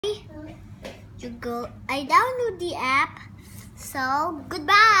I download the app. So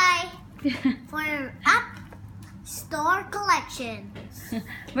goodbye for App Store collection.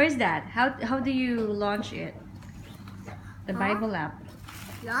 Where's that? How do you launch it? The Bible app.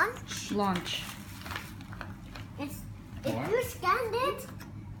 Launch. If you scan it,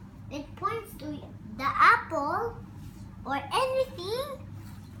 it points to the apple or anything.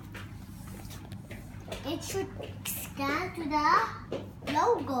 It should scan to the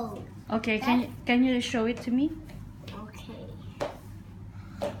logo. Okay, can you show it to me? Okay.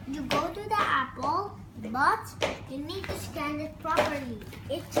 You go to the apple, but you need to scan it properly.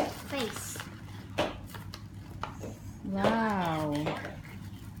 Its face. Wow.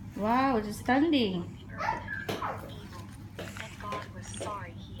 Wow, it's stunning.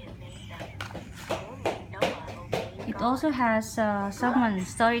 It also has someone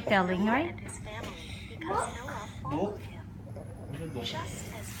storytelling, right? No.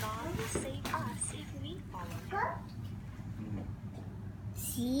 Just as God will save us if we follow Him.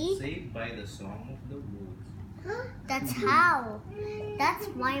 See? Saved by the song of the woods. That's how. That's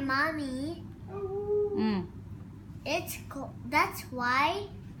why, mommy. That's why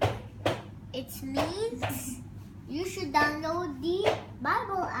it means you should download the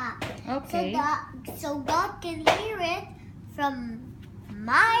Bible app. Okay. So God can hear it from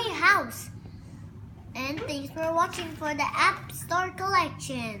my house. And thanks for watching for the App Store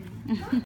collection.